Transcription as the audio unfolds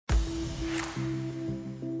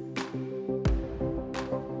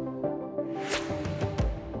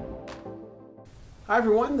Hi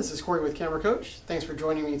everyone, this is Corey with Camera Coach. Thanks for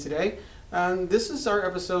joining me today. This is our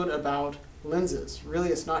episode about lenses. Really,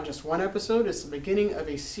 it's not just one episode, it's the beginning of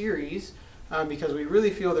a series because we really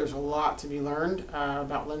feel there's a lot to be learned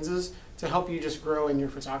about lenses to help you just grow in your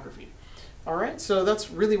photography. Alright, so that's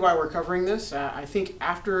really why we're covering this. I think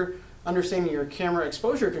after understanding your camera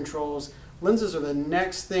exposure controls, lenses are the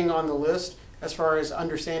next thing on the list as far as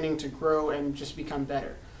understanding to grow and just become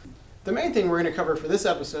better. The main thing we're going to cover for this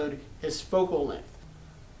episode is focal length.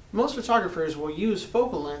 Most photographers will use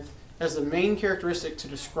focal length as the main characteristic to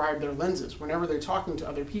describe their lenses whenever they're talking to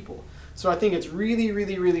other people. So I think it's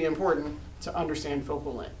really important to understand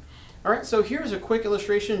focal length. Alright, so here's a quick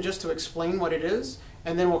illustration just to explain what it is,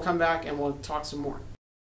 and then we'll come back and we'll talk some more.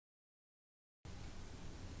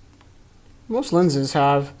 Most lenses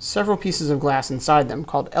have several pieces of glass inside them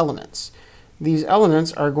called elements. These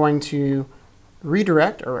elements are going to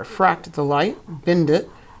redirect or refract the light, bend it,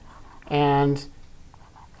 and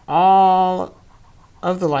all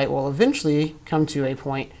of the light will eventually come to a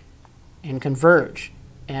point and converge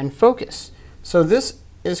and focus. So this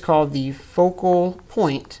is called the focal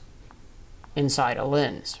point inside a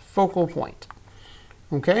lens. Focal point.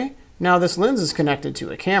 Okay? Now this lens is connected to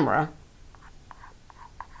a camera,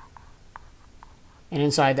 and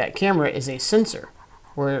inside that camera is a sensor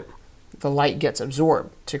where the light gets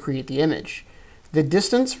absorbed to create the image. The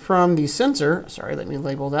distance from the sensor, let me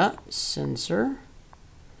label that, sensor,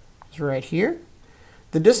 is right here.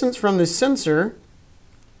 The distance from the sensor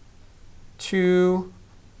to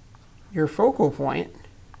your focal point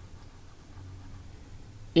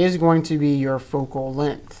is going to be your focal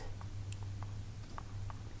length.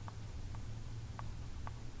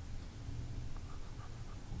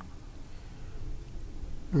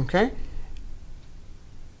 Okay?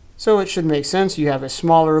 So it should make sense. You have a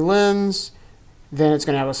smaller lens, then it's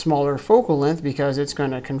going to have a smaller focal length because it's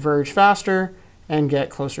going to converge faster and get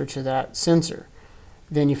closer to that sensor.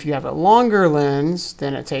 Then if you have a longer lens,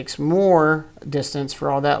 then it takes more distance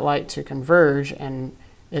for all that light to converge, and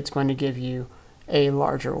it's going to give you a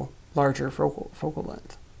larger focal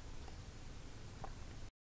length.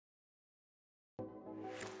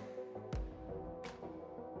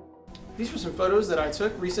 These were some photos that I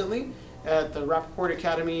took recently at the Rappaport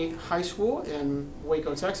Academy High School in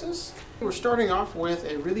Waco, Texas. We're starting off with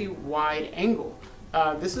a really wide angle.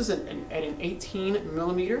 This is at an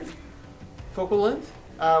 18mm focal length,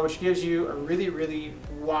 which gives you a really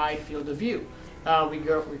wide field of view. We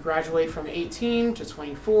graduate from 18 to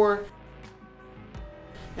 24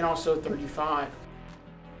 and also 35.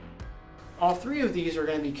 All three of these are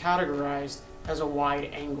going to be categorized as a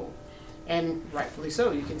wide angle, and rightfully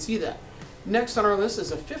so. You can see that. Next on our list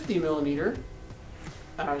is a 50mm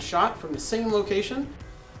shot from the same location.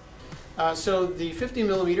 So the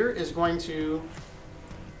 50mm is going to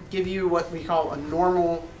give you what we call a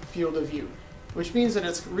normal field of view, which means that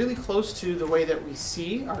it's really close to the way that we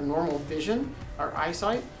see our normal vision, our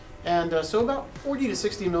eyesight. And so about 40 to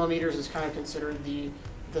 60mm is kind of considered the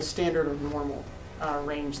standard or normal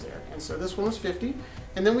range there. And so this one was 50.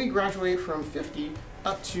 And then we graduate from 50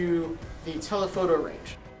 up to the telephoto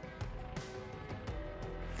range.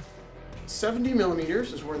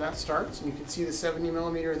 70mm is where that starts, and you can see the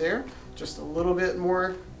 70mm there, just a little bit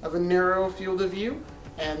more of a narrow field of view.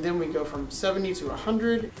 And then we go from 70 to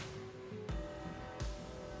 100,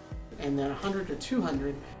 and then 100 to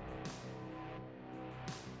 200.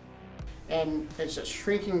 And it's just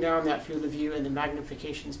shrinking down that field of view, and the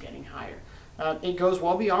magnification is getting higher. It goes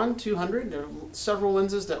well beyond 200. There are several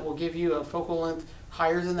lenses that will give you a focal length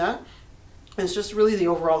higher than that. It's just really the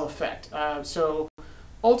overall effect. So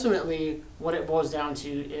ultimately, what it boils down to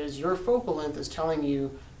is your focal length is telling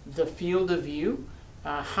you the field of view,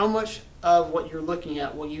 how much of what you're looking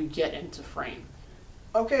at will you get into frame.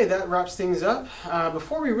 Okay, that wraps things up.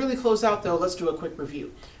 Before we really close out though, let's do a quick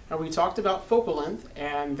review. We talked about focal length,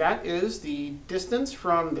 and that is the distance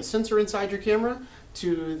from the sensor inside your camera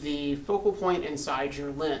to the focal point inside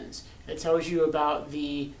your lens. It tells you about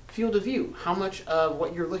the field of view, how much of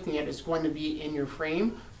what you're looking at is going to be in your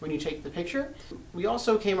frame when you take the picture. We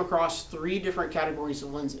also came across three different categories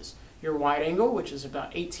of lenses. Your wide angle, which is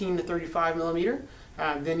about 18 to 35mm.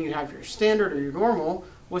 Then you have your standard or your normal,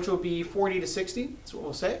 which will be 40 to 60, that's what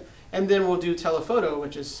we'll say. And then we'll do telephoto,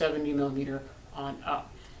 which is 70mm on up.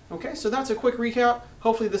 Okay, so that's a quick recap.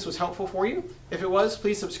 Hopefully this was helpful for you. If it was,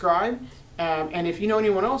 please subscribe. And if you know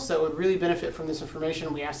anyone else that would really benefit from this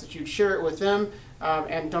information, we ask that you share it with them.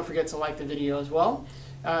 And don't forget to like the video as well.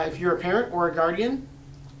 If you're a parent or a guardian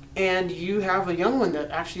and you have a young one that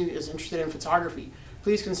actually is interested in photography,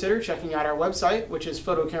 please consider checking out our website, which is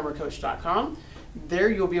photocameracoach.com. There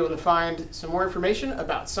you'll be able to find some more information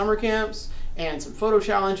about summer camps and some photo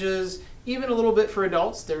challenges, even a little bit for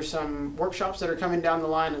adults. There's some workshops that are coming down the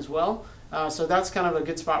line as well. So that's kind of a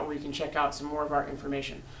good spot where you can check out some more of our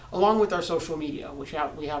information, along with our social media, which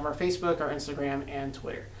we have our Facebook, our Instagram, and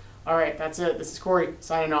Twitter. All right, that's it. This is Corey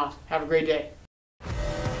signing off. Have a great day.